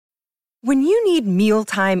When you need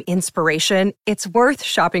mealtime inspiration, it's worth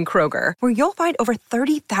shopping Kroger, where you'll find over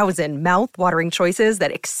 30,000 mouth-watering choices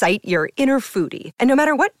that excite your inner foodie. And no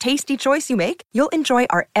matter what tasty choice you make, you'll enjoy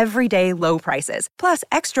our everyday low prices, plus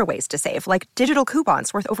extra ways to save, like digital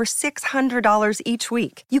coupons worth over $600 each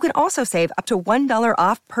week. You can also save up to $1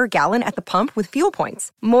 off per gallon at the pump with fuel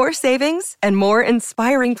points. More savings and more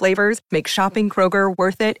inspiring flavors make shopping Kroger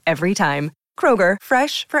worth it every time. Kroger,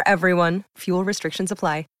 fresh for everyone. Fuel restrictions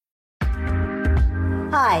apply.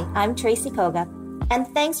 Hi, I'm Tracy Koga, and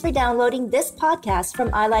thanks for downloading this podcast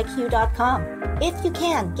from ilikeyou.com. If you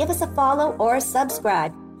can, give us a follow or a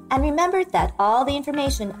subscribe. And remember that all the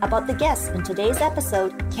information about the guests in today's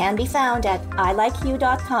episode can be found at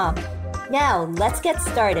ilikeyou.com. Now, let's get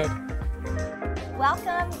started.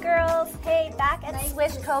 Welcome, girls. Hey, back at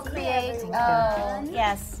Swish Co-Create. Oh,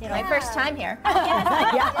 yes. My first time here. Sorry,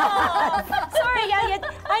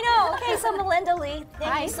 I know. Okay, so Malinda Lee,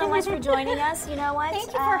 thank you so much for joining us. You know what?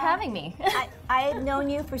 Thank you for having me. I have known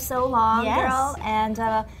you for so long, Yes. girl, and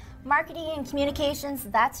marketing and communications,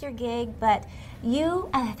 that's your gig, but you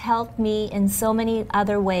have helped me in so many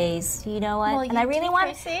other ways. You know what? Well, and I really want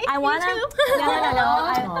Tracy. I want to You too. No.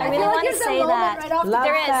 I really want to say that.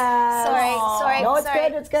 There is. Sorry. No, it's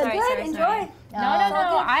good. It's good. Sorry. Enjoy. No.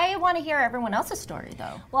 I want to hear everyone else's story,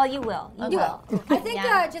 though. Well, you will. You will. I think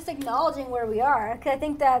just acknowledging where we are, because I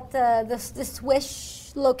think that the Swish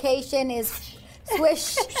location is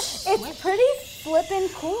Swish. It's pretty flippin'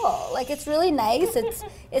 cool. Like, it's really nice.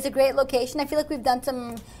 It's a great location. I feel like we've done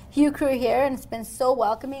some Hue Crew here, and it's been so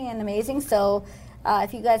welcoming and amazing. So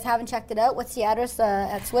if you guys haven't checked it out, what's the address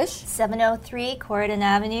at Swish? 703 Corridon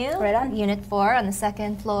Avenue. Right on. Unit 4 on the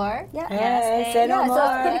second floor. Yeah. Yes. Say no Yeah, more. so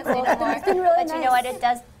it's pretty cool. It's been really But nice. you know what?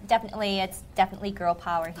 It's definitely girl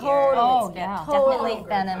power here. Totally. Oh, yeah. Definitely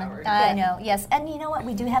feminine. I know, yes. And you know what?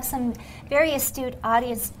 We do have some very astute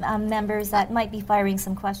audience members that might be firing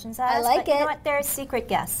some questions at I us. like but you know it. what? They're secret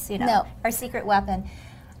guests, No. Our secret weapon.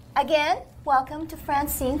 Again, welcome to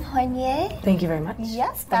Francine Hoynier. Thank you very much.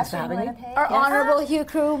 Yes, Thanks that's for from having me. Winnipeg. Our honorable Hue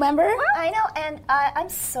Crew member. I know, and I'm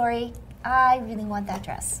sorry. I really want that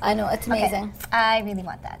dress. I know, it's amazing. Okay. I really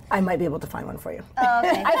want that. I might be able to find one for you.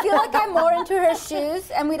 Okay. I feel like I'm more into her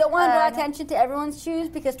shoes, and we don't want to draw attention to everyone's shoes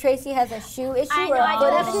because Tracy has a shoe issue I or know, a I foot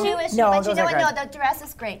do have a issue. shoe issue, No, but you those know are what? No, great. the dress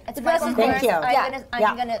is great. It's dress my is great. first. Thank you.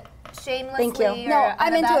 I'm gonna shamelessly Thank you. No,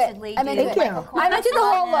 I'm into it. unabashedly I'm into do it. Thank you. I'm into the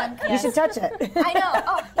whole look. You should touch it. I know.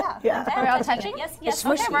 Oh, yeah. Yeah. Are we all touching? Yes. It's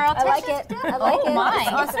Okay, smushy. we're all I like touching. it. I like it. my.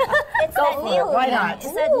 It's awesome. It's Go that for it. neoprene. Why not?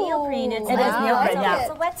 It's that neoprene. It's It is neoprene, yeah.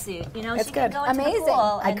 It's a wetsuit. You know, It's she can good. go into Amazing. the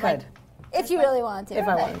pool. I and, could, If you really want to. if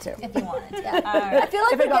I wanted to. If you wanted. Yeah. All right. I feel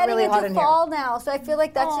like If it we're got getting really hot into in here. fall now, so I feel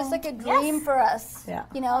like that's just like a dream for us. Yeah.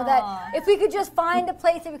 You know, that if we could just find a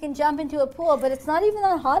place that we can jump into a pool, but it's not even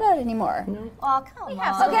that hot out anymore. Oh, come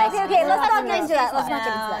have on. some Okay. Let's not No, get into that. Let's not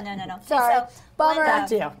get into that. No. Sorry. So, Bummer. Back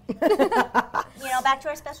to you. you know, back to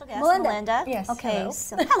our special guest, Melinda. Melinda. Yes, Okay. hello.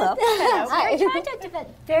 So, hello. Hi. We're trying to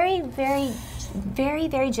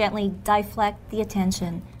very gently deflect the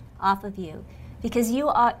attention off of you. Because you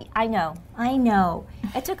are, I know.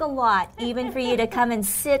 It took a lot even for you to come and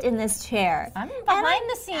sit in this chair. I'm behind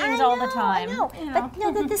the scenes all the time. I know. You know. But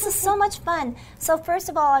you know, this is so much fun. So first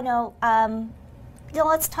of all,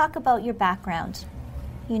 let's talk about your background.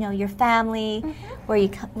 You know, your family, where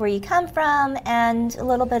you come from, and a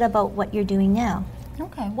little bit about what you're doing now.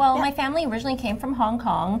 Okay. Well, my family originally came from Hong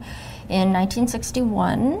Kong in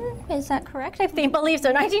 1961. Is that correct? I believe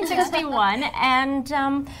so. 1961,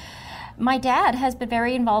 and. My dad has been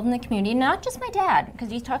very involved in the community, not just my dad,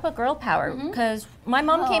 because you talk about girl power, because my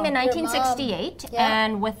mom came in 1968,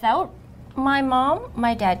 and without my mom,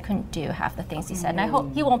 my dad couldn't do half the things he said, and I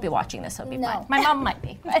hope he won't be watching this, so it'll be fine. My mom might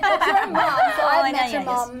be. Your mom, so I've met your yes.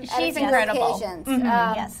 mom. She's at incredible. occasions.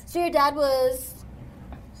 Yes. So your dad was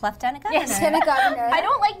Lieutenant Governor. Lieutenant Governor. I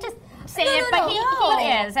don't like to say No, it, no, but no. he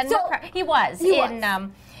is, and So, he was he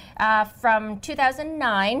in from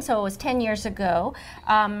 2009, so it was 10 years ago,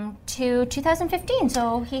 to 2015.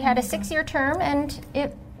 So he had a 6-year term, and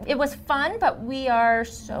it was fun, but we are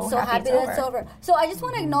so happy that it's over. So I just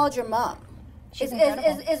want to acknowledge your mom.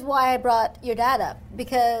 Is why I brought your dad up,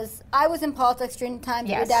 because I was in politics during the time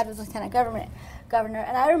that your Yes. dad was lieutenant governor,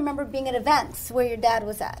 and I remember being at events where your dad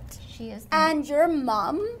was at. She is. And your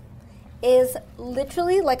mom is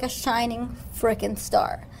literally like a shining frickin'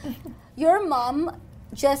 star. Your mom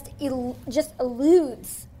just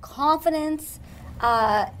eludes confidence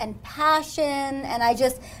and passion, and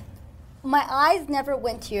my eyes never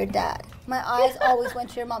went to your dad. My eyes always went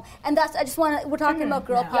to your mom. And that's, we're talking about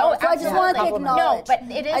girl power. So I just wanted to acknowledge. No, but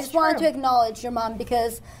it is I just wanted to acknowledge your mom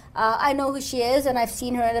because I know who she is and I've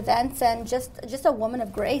seen her at events and just a woman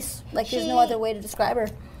of grace. Like there's no other way to describe her.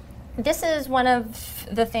 This is one of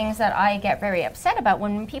the things that I get very upset about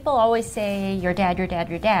when people always say, your dad, your dad,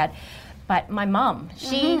 your dad. But my mom,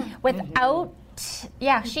 she,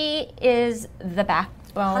 she is the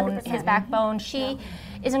backbone, 100%. His backbone. She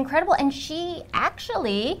is incredible, and she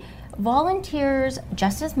actually volunteers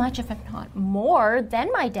just as much, if not more, than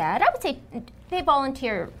my dad. I would say they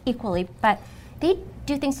volunteer equally, but they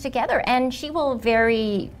do things together, and she will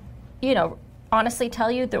very, honestly tell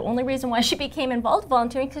you the only reason why she became involved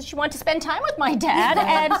volunteering because she wanted to spend time with my dad,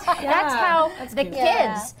 and that's how the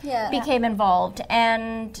kids became involved.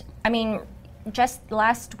 And I mean, just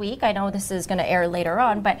last week, I know this is going to air later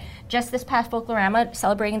on, but just this past Folklorama,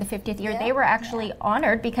 celebrating the 50th year, they were actually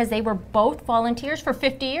honored because they were both volunteers for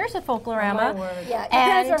 50 years at Folklorama. Yeah,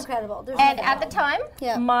 parents are incredible. At the time,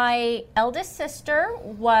 my eldest sister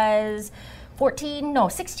was 16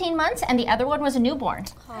 months, and the other one was a newborn.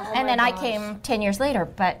 And then I came 10 years later.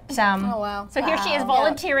 But so here she is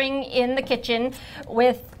volunteering in the kitchen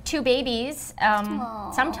with 2 babies,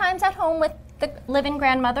 sometimes at home with the live-in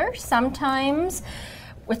grandmother, sometimes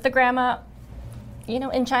with the grandma,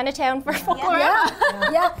 in Chinatown for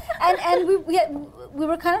Folklorama. And we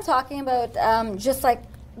were kind of talking about just like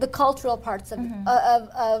the cultural parts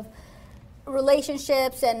of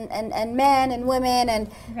relationships and men and women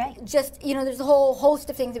and just there's a whole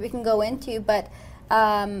host of things that we can go into, but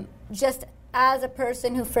just as a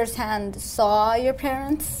person who firsthand saw your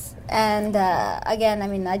parents, and again, I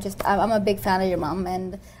mean, I'm a big fan of your mom,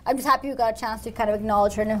 and I'm just happy we got a chance to kind of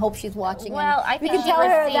acknowledge her, and I hope she's watching. Well, I think we can tell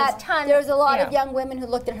her that there's a lot of young women who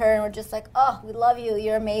looked at her and were just like, "Oh, we love you.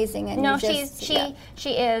 You're amazing." And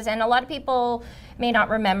she is, and a lot of people may not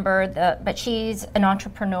remember but she's an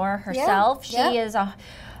entrepreneur herself.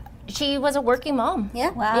 She was a working mom.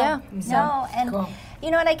 Yeah. Wow. Yeah. No, and cool.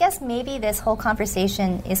 And I guess maybe this whole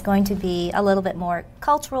conversation is going to be a little bit more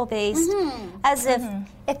cultural based, as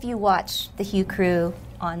if you watch the Hue Crew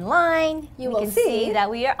online, you can see that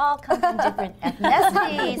we are all come from different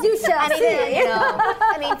ethnicities. You shall see.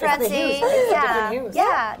 I mean, Francine,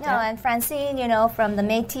 and Francine, from the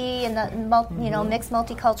Métis and the mixed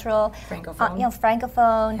multicultural,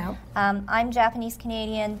 Francophone. Yep. I'm Japanese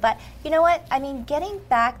Canadian, but you know what? I mean, getting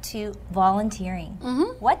back to volunteering.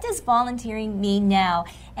 What does volunteering mean now?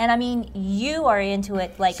 And I mean, you are into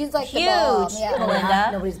it like she's like huge, the bomb,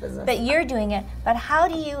 Malinda. Nobody's business. But you're doing it. But how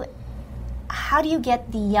do you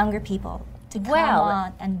get the younger people to come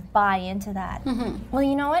on and buy into that? Well,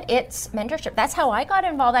 you know what? It's mentorship. That's how I got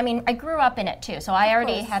involved. I mean, I grew up in it too, so I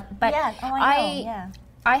already had. But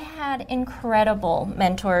I had incredible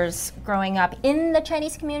mentors growing up in the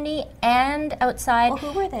Chinese community and outside. Well,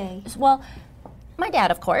 who were they? Well, my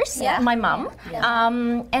dad, of course, my mom,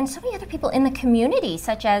 and so many other people in the community,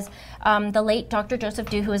 such as the late Dr. Joseph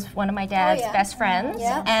Du, who was one of my dad's best friends,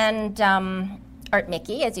 and Art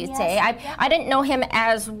Mickey, as you'd say. I didn't know him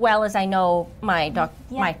as well as I know my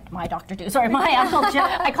Dr. Du. Sorry, my Uncle Joe.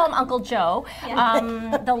 I call him Uncle Joe.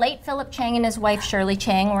 The late Philip Chang and his wife Shirley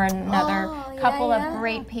Chang were another couple of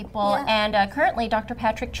great people. And currently Dr.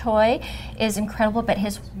 Patrick Choi is incredible, but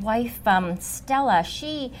his wife Stella,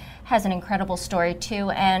 she has an incredible story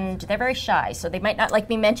too, and they're very shy, so they might not like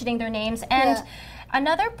me mentioning their names. And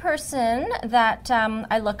another person that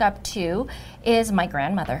I look up to is my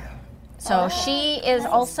grandmother. So she is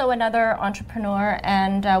also another entrepreneur,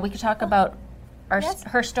 and we could talk about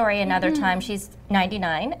her story another time. She's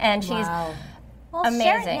 99, and she's amazing.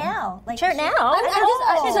 Share it now. Share it now.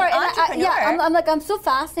 I'm sorry. Entrepreneur. I'm so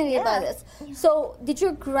fascinated by this. So, did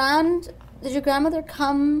your grandmother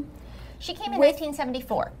come? She came in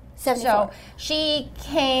 1974. 74. So she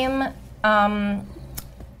came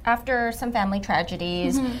after some family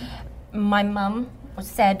tragedies. My mom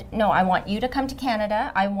said, "No, I want you to come to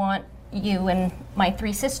Canada. I want you and my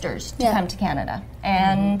 3 sisters to come to Canada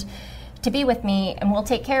and to be with me, and we'll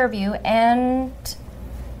take care of you." And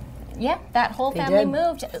that whole family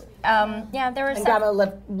moved. There was. And grandma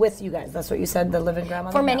lived with you guys. That's what you said. The living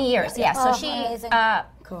grandmother for many years. Yeah. So she.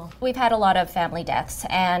 Cool. We've had a lot of family deaths,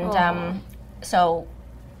 and so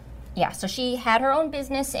she had her own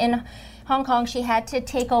business in Hong Kong. She had to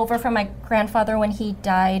take over from my grandfather when he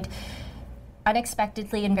died.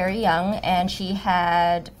 unexpectedly and very young, and she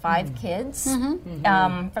had 5 kids from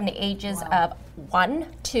the ages of 1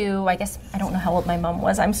 to, I guess, I don't know how old my mom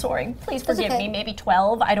was. I'm sorry. Please forgive me. Maybe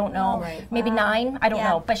 12. I don't know. Maybe 9. I don't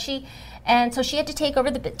know. But so she had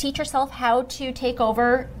to teach herself how to take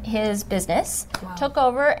over his business. Took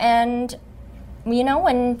over, and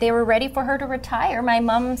when they were ready for her to retire, my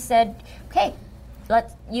mom said, "Okay,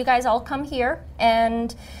 you guys all come here."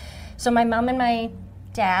 And so my mom and my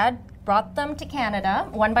dad brought them to Canada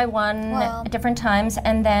one by one at different times,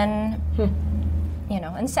 and then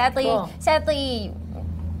and sadly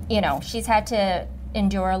she's had to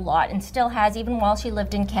endure a lot, and still has, even while she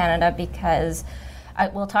lived in Canada, because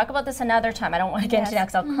we'll talk about this another time. I don't want to get into that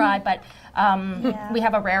because I'll cry, but we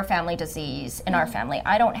have a rare family disease in our family.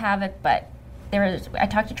 I don't have it, but I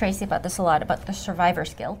talked to Tracy about this a lot, about the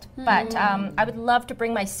survivor's guilt. But I would love to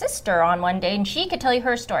bring my sister on one day, and she could tell you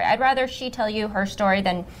her story. I'd rather she tell you her story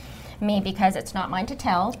than me, because it's not mine to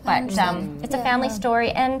tell, but it's a family story,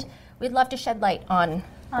 and we'd love to shed light on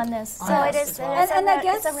this. So it is, and I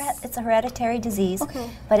guess it's a hereditary disease,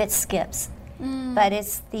 but it skips. But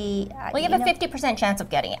it's the you have a 50% chance of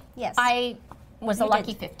getting it. Yes, I was a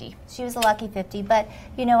lucky 50. She was a lucky 50, but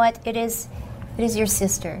you know what? It is your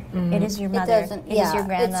sister. It is your mother. It is your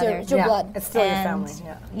grandmother. It's your blood. It's still your family.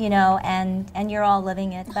 And you're all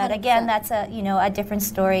living it. But again, that's a different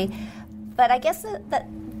story. But I guess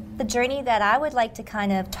the journey that I would like to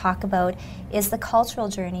kind of talk about is the cultural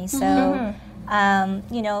journey. So,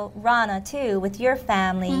 Rana, too, with your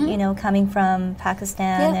family, coming from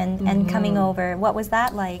Pakistan and coming over, what was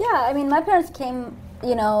that like? Yeah, I mean, my parents came,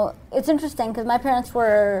 it's interesting because my parents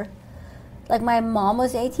were, like, my mom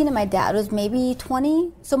was 18 and my dad was maybe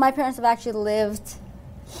 20. So my parents have actually lived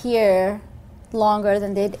here longer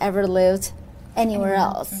than they'd ever lived anywhere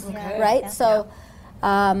else, right? Yeah. So,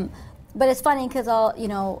 but it's funny because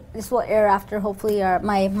this will air after hopefully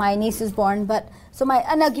my niece is born. But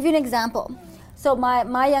and I'll give you an example. So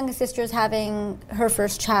my youngest sister is having her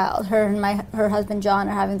first child. Her and her husband John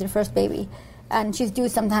are having their first baby, and she's due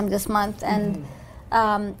sometime this month. And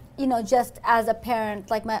just as a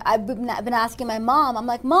parent, like I've been asking my mom. I'm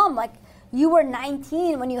like, Mom, like you were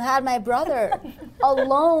 19 when you had my brother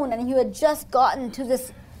alone, and you had just gotten to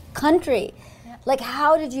this country. Like,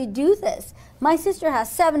 how did you do this? My sister has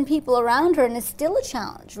 7 people around her, and it's still a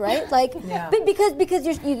challenge, right? Like, but because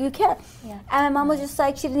you care. Yeah. And my mom was just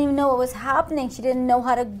like, she didn't even know what was happening. She didn't know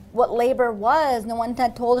what labor was. No one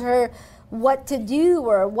had told her what to do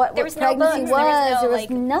or what pregnancy was. There was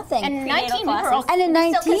nothing. And 19, and in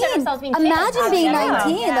 19, imagine being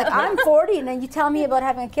 19. Yeah. Like, I'm 40, and then you tell me about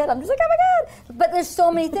having a kid. I'm just like, oh my God. But there's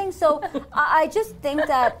so many things. So I just think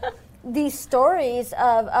that these stories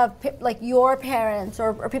of like your parents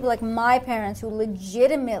or people like my parents who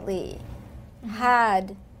legitimately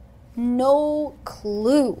had no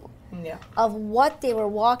clue of what they were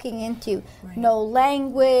walking into. Right. No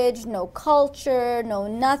language, no culture, no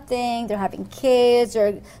nothing. They're having kids,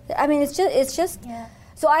 it's just. Yeah.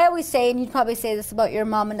 So I always say, and you'd probably say this about your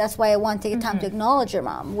mom, and that's why I want to take time to acknowledge your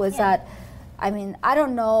mom, was that, I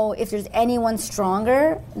don't know if there's anyone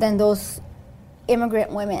stronger than those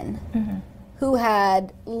immigrant women who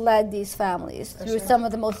had led these families through some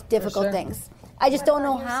of the most difficult things. I just don't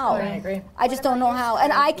know how. I agree. I just don't know how.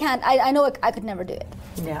 And I can't, I know I could never do it.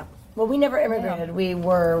 Yeah. Well, we never immigrated. Yeah. We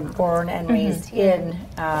were born and raised in,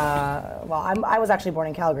 I was actually born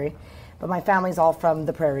in Calgary, but my family's all from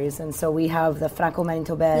the prairies, and so we have the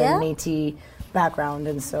Franco-Manitoban Métis background,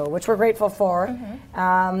 and so, which we're grateful for.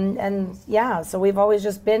 So we've always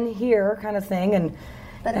just been here kind of thing,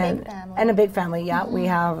 But a big family. And a big family, yeah. We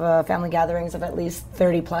have family gatherings of at least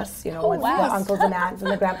 30 plus, with the uncles and aunts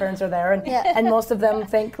and the grandparents are there. And most of them,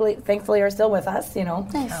 thankfully, are still with us,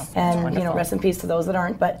 Nice. And, rest in peace to those that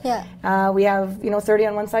aren't. But we have, 30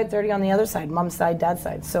 on one side, 30 on the other side, mom's side, dad's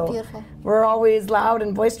side. So beautiful. We're always loud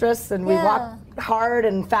and boisterous, and we walk hard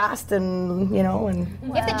and fast, and, You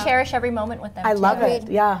have to cherish every moment with them. I love it.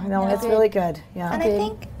 Yeah, it's really good. Yeah. And I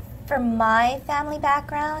think for my family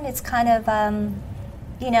background, it's kind of...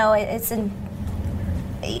 it's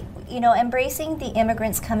embracing the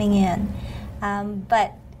immigrants coming in.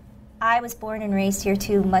 But I was born and raised here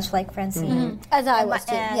too, much like Francine. As I was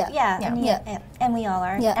too. And we all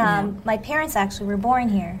are. My parents actually were born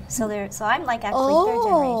here, so I'm like actually third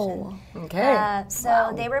generation. Okay.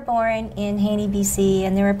 They were born in Haney, BC,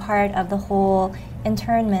 and they were part of the whole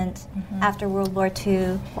internment after World War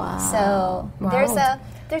II. Wow. So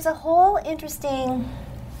there's a whole interesting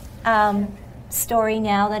story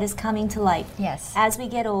now that is coming to light. Yes. As we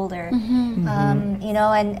get older,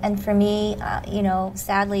 and for me,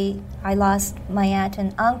 sadly, I lost my aunt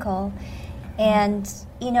and uncle, and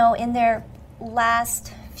in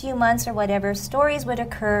last few months or whatever, stories would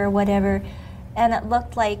occur or whatever, and it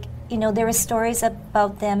looked like, there were stories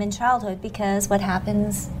about them in childhood because what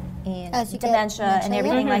happens in dementia and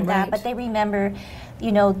everything like that, but they remember,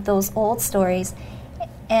 those old stories.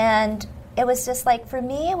 And it was just like, for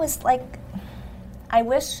me, it was like, I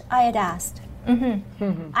wish I had asked.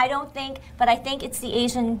 I don't think, but I think it's the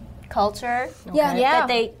Asian culture that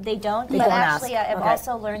they don't. But actually, I've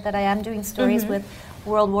also learned that I am doing stories with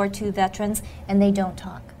World War II veterans, and they don't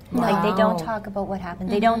talk. Wow. Like, they don't talk about what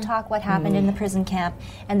happened. They don't talk what happened in the prison camp,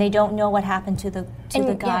 and they don't know what happened to the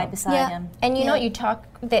guy beside him. And you know, you talk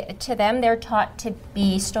to them; they're taught to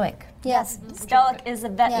be stoic. Yes, stoic is the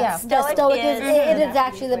best. Yeah. Stoic is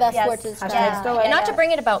actually the best word to describe. And not to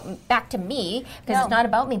bring it back to me, because it's not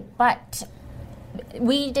about me, but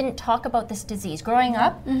we didn't talk about this disease growing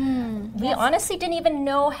up. We honestly didn't even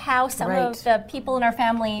know how some of the people in our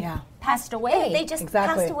family passed away. They just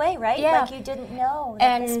passed away, right? Yeah. Like, you didn't know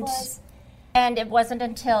that this was. And it wasn't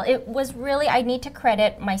until it was really, I need to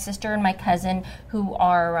credit my sister and my cousin who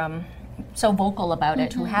are so vocal about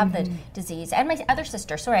it, who have the disease, and my other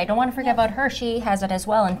sister. Sorry, I don't want to forget about her. She has it as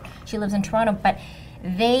well, and she lives in Toronto. But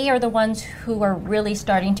they are the ones who are really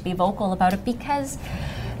starting to be vocal about it, because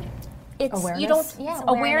it's awareness.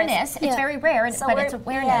 Awareness. It's very rare, but it's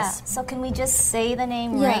awareness. Yeah. So can we just say the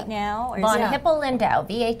name right now? Von Hippel-Lindau,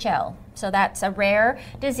 VHL. So that's a rare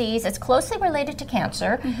disease. It's closely related to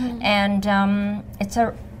cancer, and it's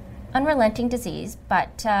a unrelenting disease,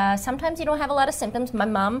 but sometimes you don't have a lot of symptoms. My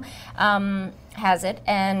mom has it,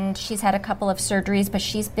 and she's had a couple of surgeries, but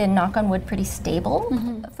she's been, knock on wood, pretty stable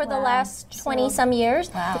for the last 20-some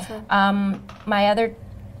years. Wow.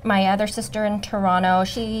 My other sister in Toronto,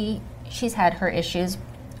 she's had her issues,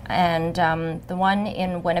 and the one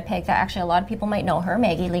in Winnipeg that actually a lot of people might know her,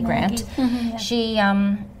 Maggie Lee Grant,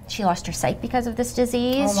 she lost her sight because of this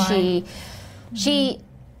disease. She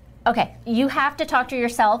okay, you have to talk to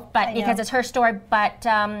yourself, but because it's her story. But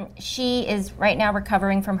she is right now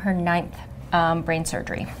recovering from her 9th brain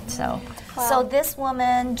surgery. So this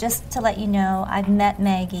woman, just to let you know, I've met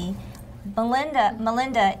Maggie.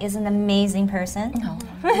 Malinda is an amazing person.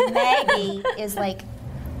 Maggie is like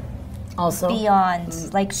also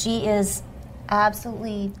beyond. Like, she is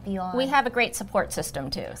absolutely beyond. We have a great support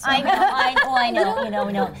system too. So. I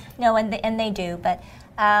know. No, and they do, but.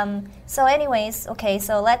 So anyways, okay,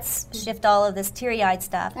 so let's shift all of this teary-eyed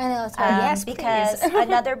stuff. I know, it's right. Because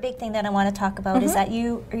another big thing that I want to talk about is that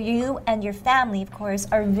you and your family, of course,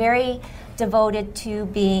 are very devoted to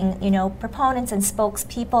being, proponents and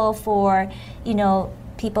spokespeople for,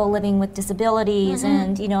 people living with disabilities,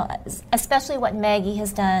 and, especially what Maggie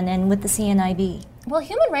has done and with the CNIB. Well,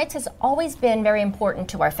 human rights has always been very important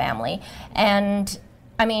to our family, and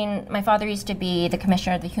I mean, my father used to be the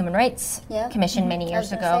commissioner of the Human Rights Commission many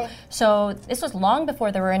years ago. So this was long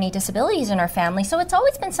before there were any disabilities in our family. So it's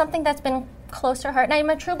always been something that's been close to our heart. And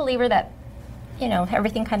I'm a true believer that,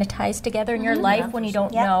 everything kind of ties together in your life when you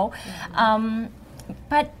don't know.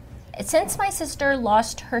 But since my sister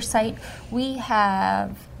lost her sight, we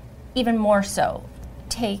have even more so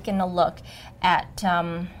taken a look at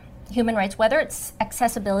human rights, whether it's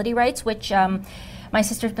accessibility rights, which my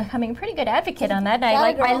sister's becoming a pretty good advocate on that.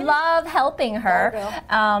 And I love helping her.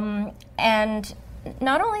 And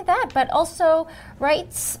not only that, but also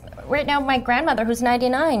rights. Right now, my grandmother, who's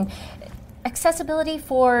 99, accessibility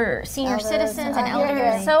for senior citizens and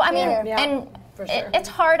elders. So, I mean, and it's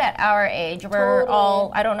hard at our age. We're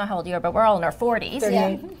all, I don't know how old you are, but we're all in our 40s.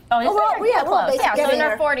 We're close. So in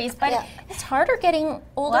our 40s. But it's harder getting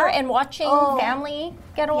older and watching family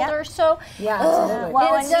get older. So, absolutely.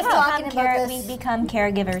 Well, we become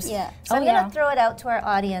caregivers. So I'm going to throw it out to our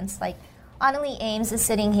audience. Like, Annalie Ames is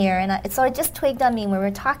sitting here, and so it just twigged on me when we're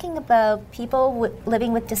talking about people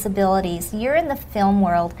living with disabilities. You're in the film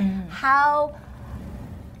world. How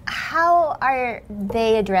are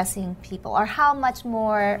they addressing people, or how much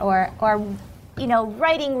more, or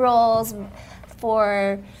writing roles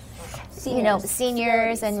for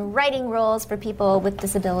seniors and writing roles for people with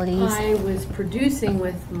disabilities? I was producing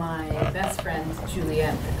with my best friend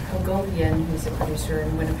Juliette Hogovian, who's a producer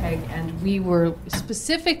in Winnipeg, and we were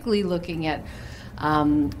specifically looking at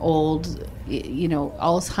old,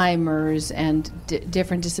 Alzheimer's and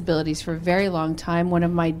different disabilities for a very long time. One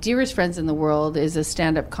of my dearest friends in the world is a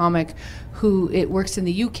stand-up comic who works in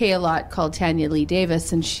the UK a lot, called Tanya Lee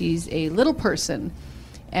Davis, and she's a little person.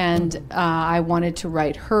 And I wanted to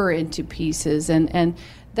write her into pieces, and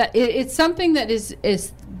that it's something that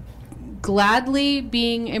is gladly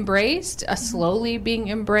being embraced, slowly being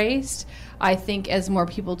embraced. I think as more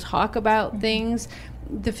people talk about things,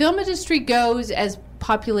 the film industry goes as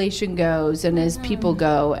population goes and as people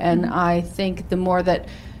go, and I think the more that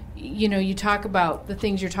you talk about the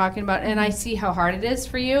things you're talking about, and I see how hard it is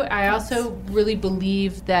for you. I also really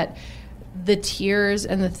believe that the tears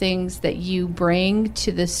and the things that you bring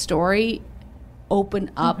to this story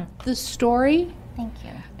open up the story. Thank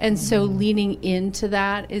you. And so leaning into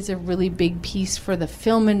that is a really big piece for the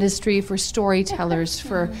film industry, for storytellers,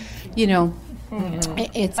 for,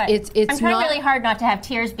 it's I'm trying not really hard not to have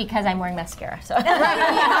tears because I'm wearing mascara. So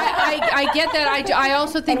I get that. I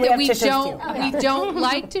also think And we that have we don't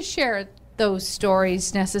like to share those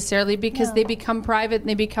stories necessarily because they become private and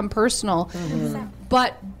they become personal.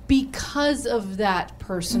 But because of that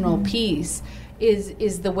personal piece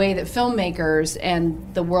is the way that filmmakers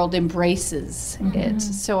and the world embraces it.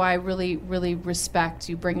 So I really, really respect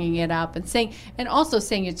you bringing it up and also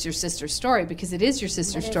saying it's your sister's story, because it is your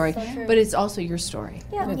sister's story, but it's also your story.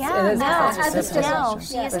 Yeah, It is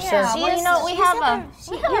she is. Well, we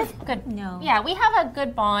have a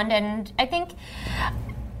good bond, and I think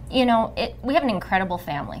we have an incredible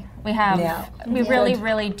family. We really,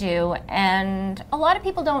 really do, and a lot of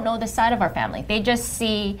people don't know this side of our family. They just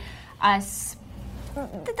see us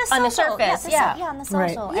on the surface, on the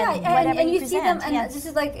social, and you see them, and this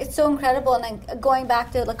is it's so incredible. And then going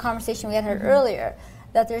back to the conversation we had earlier,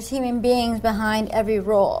 that there's human beings behind every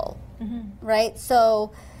role, right?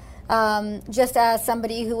 So, just as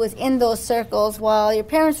somebody who was in those circles while your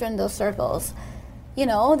parents were in those circles,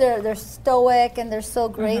 they're stoic and they're so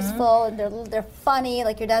graceful and they're funny.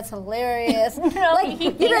 Like your dad's hilarious.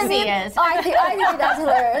 He thinks he is. I think your dad's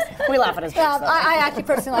hilarious. We laugh at his jokes. I actually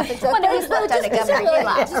personally laugh at his jokes. Well, he's left on the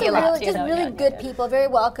camera. He Just really good people, very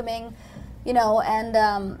welcoming,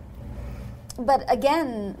 and. But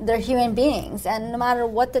again, they're human beings, and no matter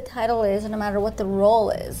what the title is, and no matter what the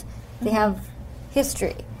role is, they have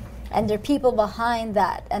history, and there are people behind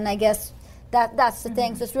that. And I guess that's the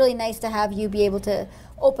thing. So it's really nice to have you be able to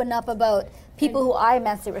open up about people who I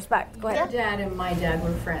immensely respect. Go ahead. Your dad and my dad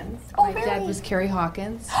were friends. Oh, My dad was Carrie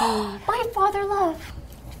Hawkins. My father loved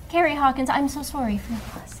Carrie Hawkins. I'm so sorry for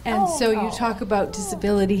this. And so you talk about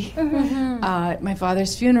disability. My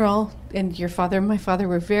father's funeral, and your father and my father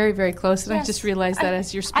were very, very close, and I just realized that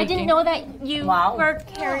as you're speaking. I didn't know that you were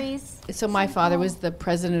Carrie's. So my father was the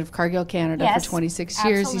president of Cargill Canada for 26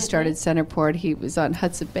 years. He started Centerport. He was on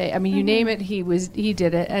Hudson Bay. I mean, you name it, he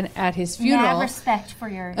did it. And at his funeral, Mad respect for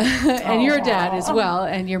your and your dad as well,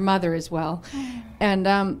 and your mother as well,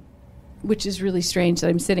 and which is really strange that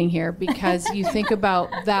I'm sitting here, because you think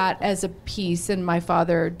about that as a piece, and my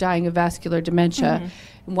father dying of vascular dementia,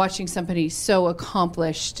 and watching somebody so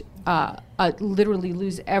accomplished literally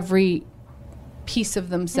lose every piece of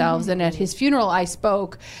themselves. And at his funeral I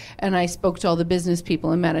spoke to all the business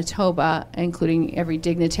people in Manitoba, including every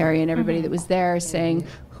dignitary and everybody that was there, saying,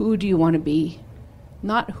 who do you want to be?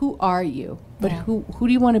 Not who are you, but who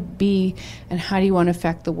do you want to be, and how do you want to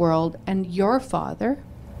affect the world? And your father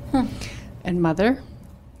and mother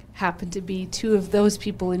happen to be two of those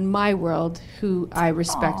people in my world who I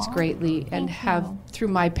respect greatly, and have, through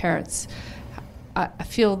my parents, I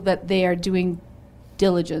feel that they are doing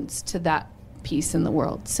diligence to that piece in the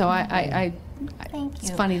world. So Thank it's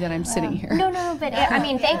you. funny that I'm sitting here. No, but I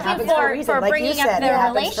mean, thank you for Like bringing you up said, it the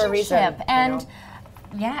happens for a reason, relationship. And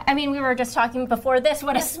yeah, I mean, we were just talking before this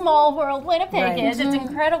what a small world Winnipeg is. It's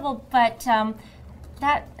incredible, but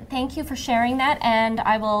thank you for sharing that, and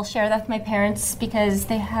I will share that with my parents because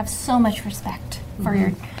they have so much respect for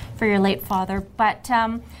your late father. But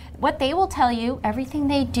what they will tell you, everything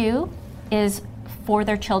they do is for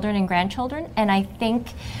their children and grandchildren, and I think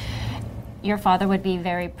your father would be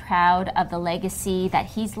very proud of the legacy that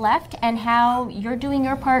he's left and how you're doing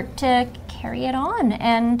your part to carry it on.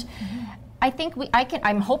 And I think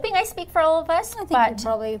I'm hoping I speak for all of us. I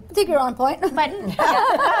think you're on point. But I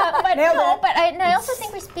also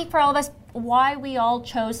think we speak for all of us why we all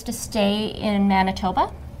chose to stay in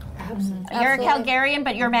Manitoba. Absolutely. You're a Calgarian,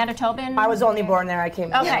 but you're Manitoban. I was only born there. I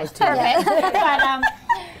came. Okay, I was two. perfect.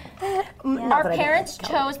 But our parents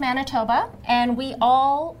chose Manitoba, and we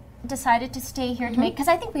all decided to stay here to make, because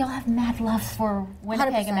I think we all have mad love for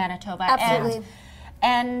Winnipeg 100%. and Manitoba. Absolutely.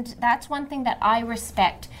 And that's one thing that I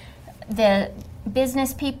respect. The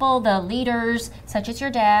business people, the leaders, such as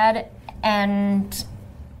your dad, and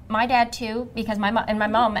my dad too, because my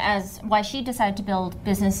mom, as why she decided to build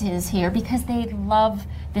businesses here, because they love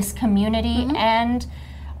this community, and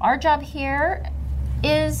our job here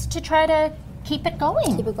is to try to keep it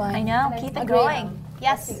going. Keep it going. I know, keep it going.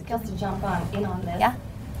 Yes. Just to jump in on this. Yeah.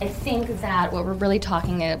 I think that what we're really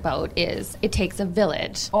talking about is it takes a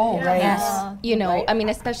village. Oh, right. Yes. You know, I mean,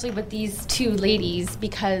 especially with these two ladies,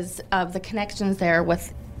 because of the connections there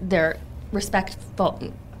with their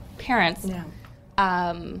respectful parents,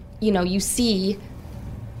 you know, you see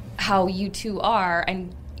how you two are,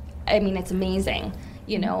 and I mean, it's amazing,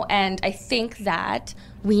 you know, and I think that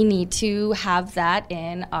we need to have that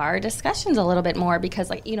in our discussions a little bit more,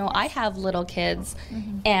 because, like, you know, I have little kids,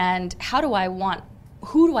 and who do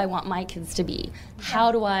I want my kids to be?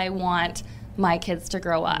 How do I want my kids to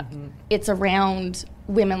grow up? It's around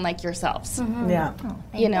women like yourselves. Yeah.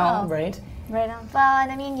 You know? Right. Right on. Well,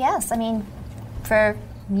 and I mean, yes, I mean, for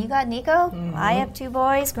you got Nico, I have 2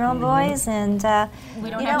 boys, grown boys, and We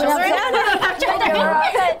don't have children.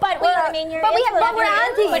 But we're aunties.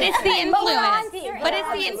 But it's the influence. But it's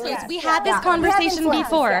the influence. We had this conversation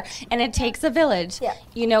before, and it takes a village. Yeah.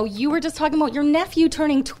 You know, you were just talking about your nephew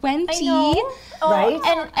turning 20. I know. Right.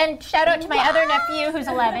 And shout out to my other nephew who's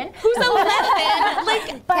 11. Who's 11?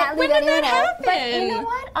 Like, Can't when leave did that anyone out. happen? But you know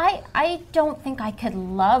what? I don't think I could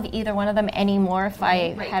love either one of them anymore if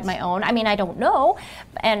I had my own. I mean, I don't know.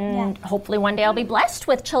 And hopefully one day I'll be blessed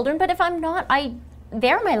with children. But if I'm not,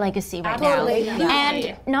 they're my legacy right now.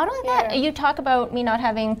 And not only that, you talk about me not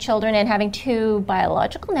having children and having 2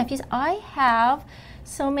 biological nephews. I have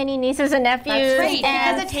so many nieces and nephews. That's right,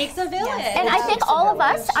 and because it takes a village. And I think all of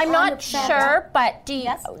us, I'm not sure, but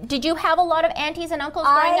did you have a lot of aunties and uncles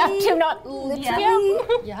growing up too? Not literally,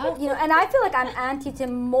 you know, and I feel like I'm auntie to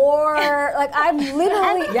more, like I'm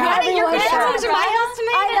literally everyone's to my house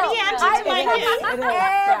tonight. I know. Auntie to my kids.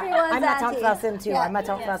 Everyone's I'm not auntie. talking about them too. Yeah. I'm not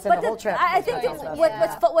talking about them But the whole trip. I think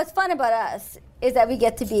what's fun about us is that we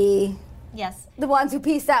get to be the ones who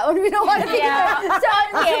piece out when we don't want to be there. So,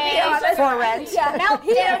 to be honest. For rent. Yeah. Now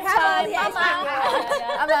Here, dinner have all time. the ice cream.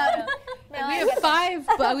 I'm out. We have 5,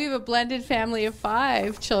 but we have a blended family of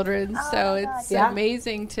 5 children, so it's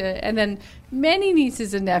amazing to, and then many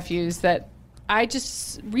nieces and nephews that I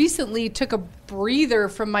just recently took a breather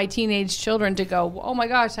from my teenage children to go, oh my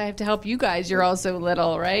gosh, I have to help you guys. You're all so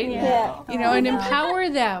little, right? Yeah. You know, and empower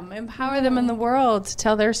them in the world to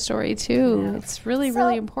tell their story too. It's really,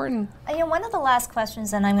 really important. You know, one of the last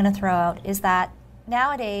questions that I'm going to throw out is that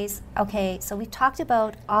nowadays, okay, so we've talked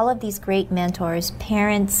about all of these great mentors,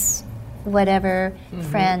 parents, whatever,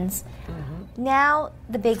 friends. Now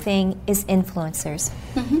the big thing is influencers,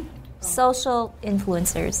 social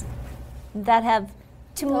influencers that have,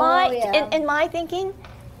 in my thinking,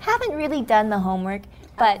 haven't really done the homework,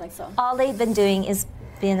 but all they've been doing is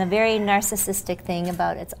been a very narcissistic thing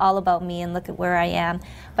about it's all about me and look at where I am.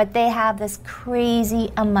 But they have this crazy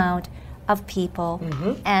amount of people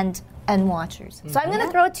and watchers. So I'm going to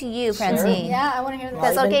throw it to you, Francine. Yeah, I want to hear that.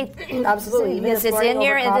 That's okay. Absolutely. Even It's this morning in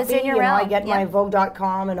your over coffee, it's in your you know, realm. I get my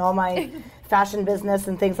Vogue.com and all my fashion business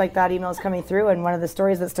and things like that emails coming through, and one of the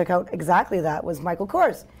stories that stuck out exactly that was Michael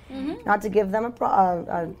Kors. Not to give them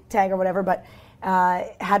a tag or whatever, but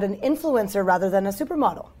had an influencer rather than a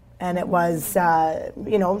supermodel. And it was,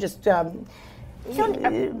 you know, just Jane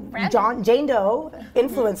Doe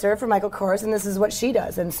influencer for Michael Kors, and this is what she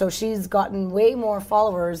does. And so she's gotten way more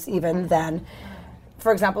followers even than,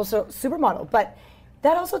 for example, supermodel. But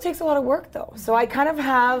that also takes a lot of work, though. So I kind of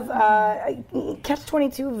have a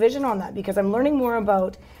catch-22 vision on that, because I'm learning more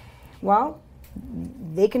about, well,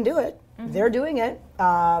 they can do it. They're doing it.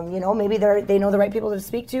 You know, maybe they know the right people to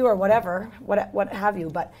speak to or whatever, what have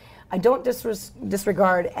you. But I don't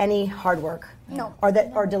disregard any hard work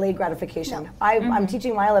or delayed gratification. I'm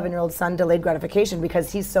teaching my 11-year-old son delayed gratification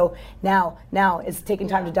because he's so now it's taking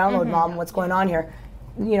time to download, Mom, what's going on here.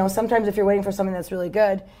 You know, sometimes if you're waiting for something that's really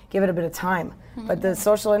good, give it a bit of time. But the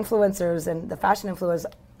social influencers and the fashion influencers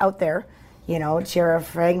out there, you know, Chira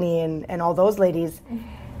Fragni and all those ladies,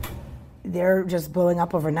 they're just blowing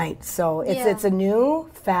up overnight. So it's a new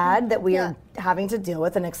fad that we are having to deal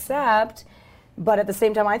with and accept. But at the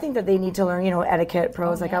same time, I think that they need to learn, you know, etiquette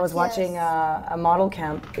pros. I was watching a model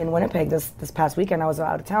camp in Winnipeg this past weekend. I was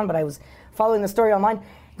out of town, but I was following the story online.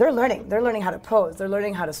 They're learning. They're learning how to pose. They're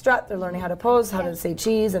learning how to strut. They're learning how to pose, how to say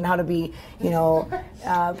cheese, and how to be, you know,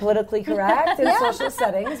 politically correct in social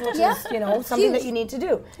settings, which is, you know, something that you need to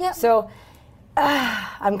do. So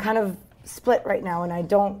I'm kind of split right now, and I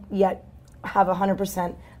don't yet have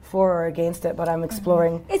 100% for or against it, but I'm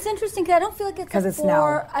exploring. It's interesting because I don't feel like it's a for.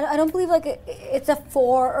 Now. I don't believe like it's a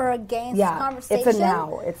for or against conversation. It's a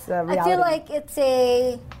now. It's a reality. I feel like it's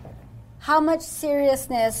a how much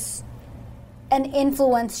seriousness and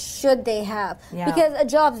influence should they have? Because a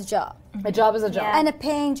job's a job. A job is a job. And a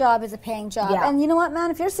paying job is a paying job. And you know what, man?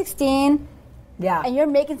 If you're 16 and you're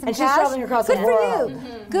making some and cash, she's traveling across good the for world.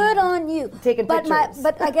 you. Good on you. Taking pictures.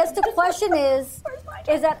 But I guess the question is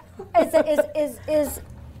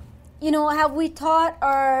you know, have we taught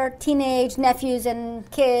our teenage nephews and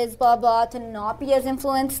kids, blah, blah, to not be as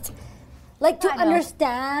influenced like to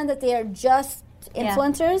understand that they are just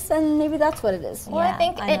influencers, and maybe that's what it is. Well, I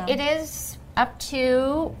think it is up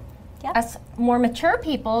to us more mature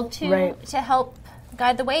people to help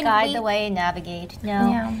guide the way. Navigate.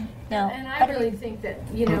 No. And I really think that,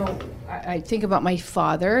 you know, I think about my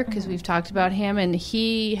father, because we've talked about him, and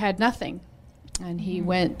he had nothing. And he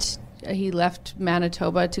left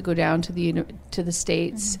Manitoba to go down to the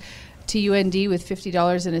States, to UND with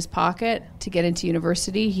 $50 in his pocket to get into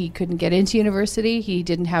university. He couldn't get into university. He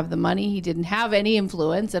didn't have the money. He didn't have any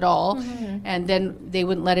influence at all. And then they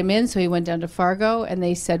wouldn't let him in, so he went down to Fargo, and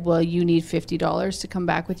they said, well, you need $50 to come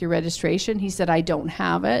back with your registration. He said, I don't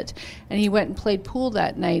have it. And he went and played pool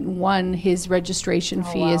that night and won his registration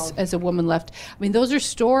fee as a woman left. I mean, those are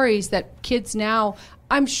stories that kids now,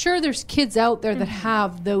 I'm sure there's kids out there that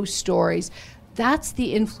have those stories. That's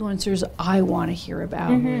the influencers I want to hear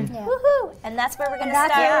about. Woohoo! And that's where we're going to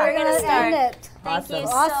start. We're going to end it. Thank you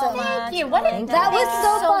Awesome. so much. Thank you. That was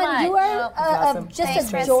so fun. You are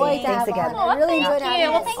just a joy to have on. I really enjoyed having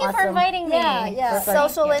you. Well, thank you for inviting me.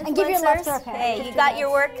 Social influencers. And give your love to our parents. Hey, you got your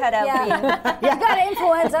work cut out for you. You got to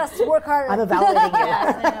influence us to work harder. I'm evaluating you.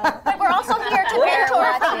 But we're also here to mentor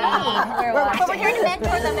if they need. But we're here to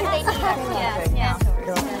mentor them if they need. Yes.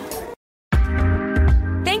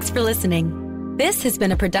 Thanks for listening. This has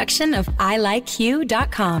been a production of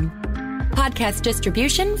ilikeyou.com. Podcast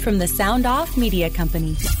distribution from the Sound Off Media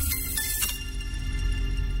Company.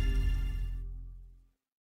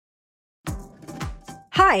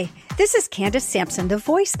 Hi, this is Candace Sampson, the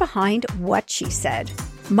voice behind What She Said.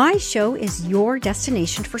 My show is your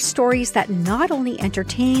destination for stories that not only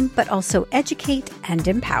entertain, but also educate and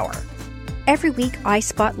empower. Every week, I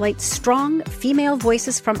spotlight strong female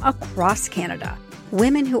voices from across Canada.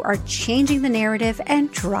 Women who are changing the narrative and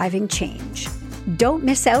driving change. Don't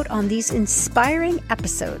miss out on these inspiring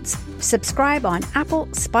episodes. Subscribe on Apple,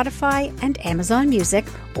 Spotify, and Amazon Music,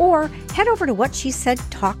 or head over to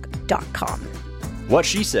whatshesaidtalk.com. What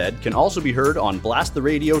She Said can also be heard on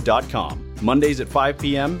blasttheradio.com, Mondays at 5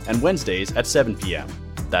 p.m. and Wednesdays at 7 p.m.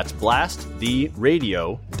 That's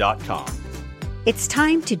blasttheradio.com. It's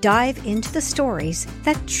time to dive into the stories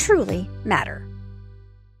that truly matter.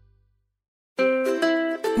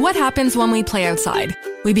 What happens when we play outside?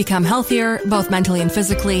 We become healthier, both mentally and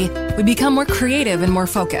physically. We become more creative and more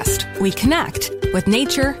focused. We connect with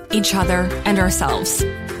nature, each other, and ourselves.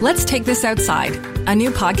 Let's Take This Outside, a new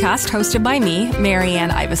podcast hosted by me, Marianne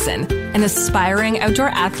Iveson, an aspiring outdoor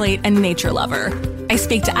athlete and nature lover. I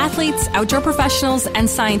speak to athletes, outdoor professionals, and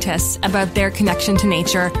scientists about their connection to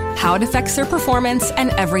nature, how it affects their performance,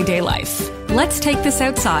 and everyday life. Let's Take This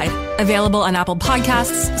Outside, available on Apple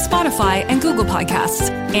Podcasts, Spotify, and Google Podcasts,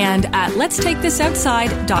 and at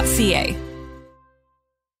letstakethisoutside.ca.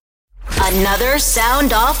 Another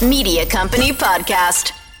Sound Off Media Company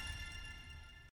podcast.